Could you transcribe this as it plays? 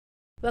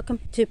Welcome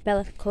to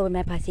Bella Claw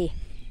Magpies here,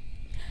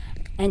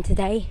 and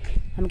today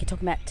I'm going to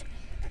talk about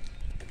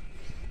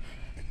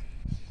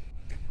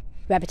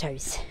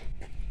rabbitohs.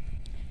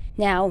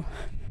 Now,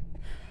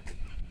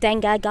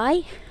 Dane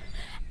guy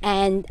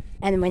and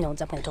Adam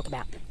Reynolds I'm going to talk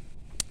about.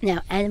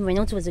 Now, Adam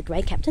Reynolds was a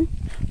great captain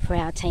for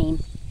our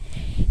team,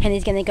 and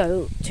he's going to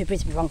go to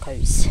Brisbane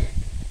Broncos.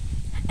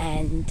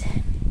 And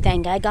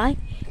Dane guy,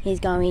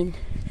 he's going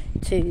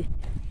to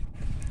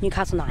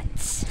Newcastle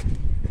Knights.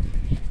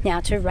 Now,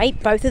 to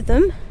rate both of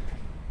them,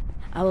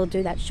 I will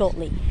do that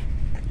shortly.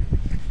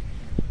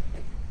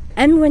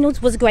 Adam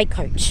Reynolds was a great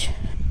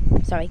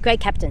great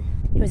captain.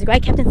 He was a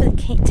great captain for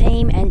the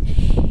team, and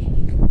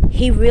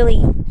he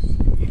really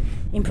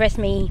impressed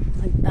me.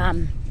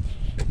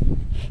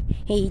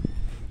 He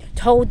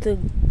told the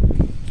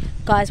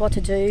guys what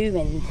to do,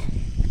 and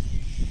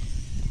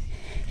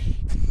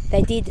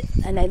they did,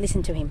 and they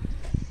listened to him.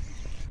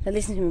 They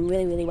listened to him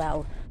really, really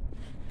well.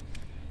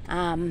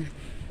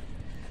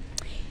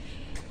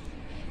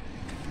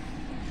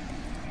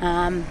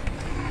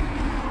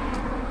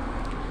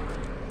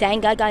 Dane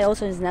guy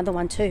also is another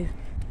one too.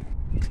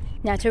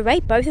 Now, to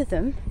rate both of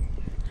them,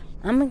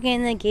 I'm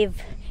going to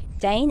give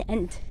Dane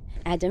and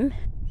Adam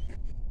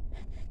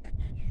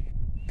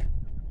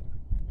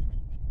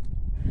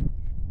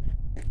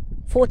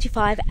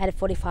 45 out of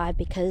 45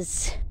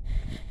 because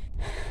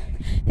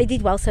they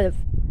did well for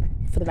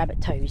the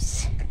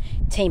rabbitohs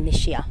team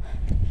this year.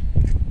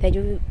 They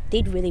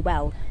did really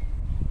well,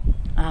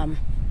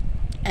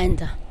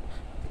 and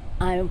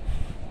I'm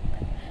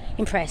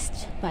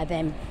impressed by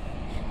them.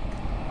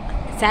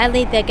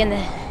 Sadly, they're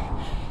gonna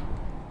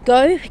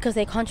go because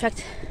their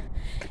contract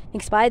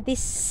expired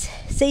this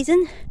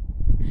season,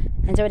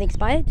 and it's already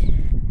expired.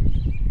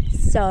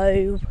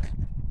 So,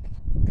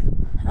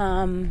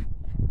 and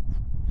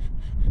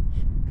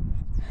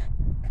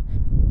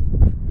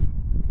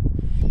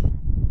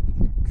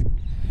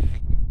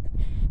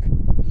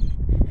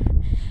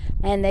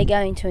they're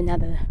going to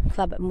another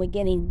club, and we're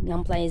getting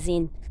young players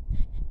in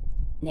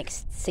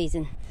next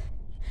season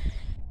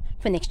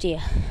for next year.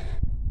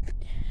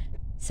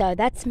 So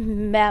that's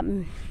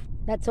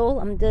all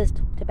I'm just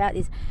about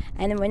is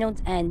Adam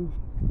Reynolds and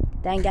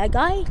Dane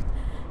guy.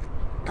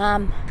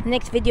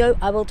 Next video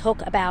I will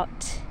talk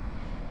about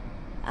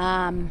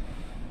how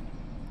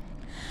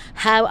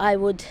I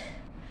would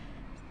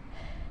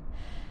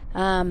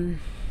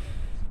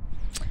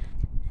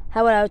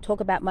talk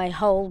about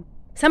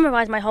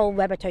summarize my whole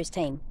rabbitohs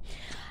team.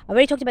 I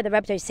already talked about the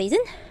rabbitohs season.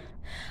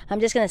 I'm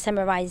just going to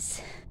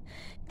summarize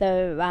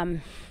the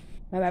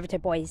my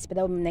rabbitoh boys, but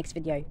that will be the next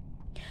video.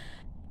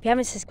 If you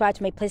haven't subscribed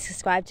to me, please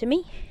subscribe to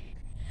me.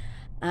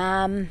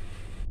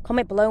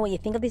 Comment below what you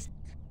think of this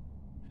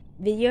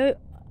video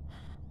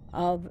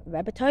of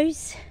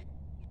rabbitohs.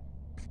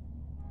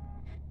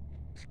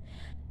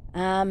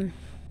 There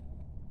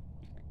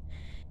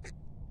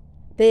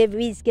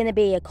is going to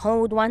be a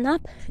cold one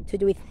up to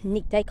do with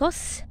Nick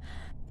Dacos,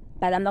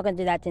 but I'm not going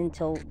to do that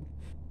until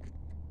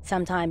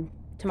sometime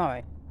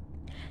tomorrow.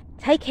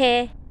 Take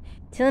care.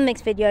 Till the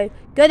next video.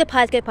 Go the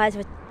Pies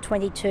for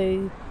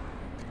 22.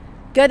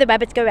 Go the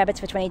Rabbits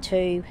for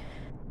 22.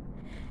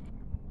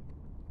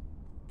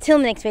 Till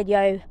the next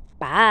video.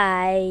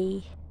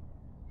 Bye.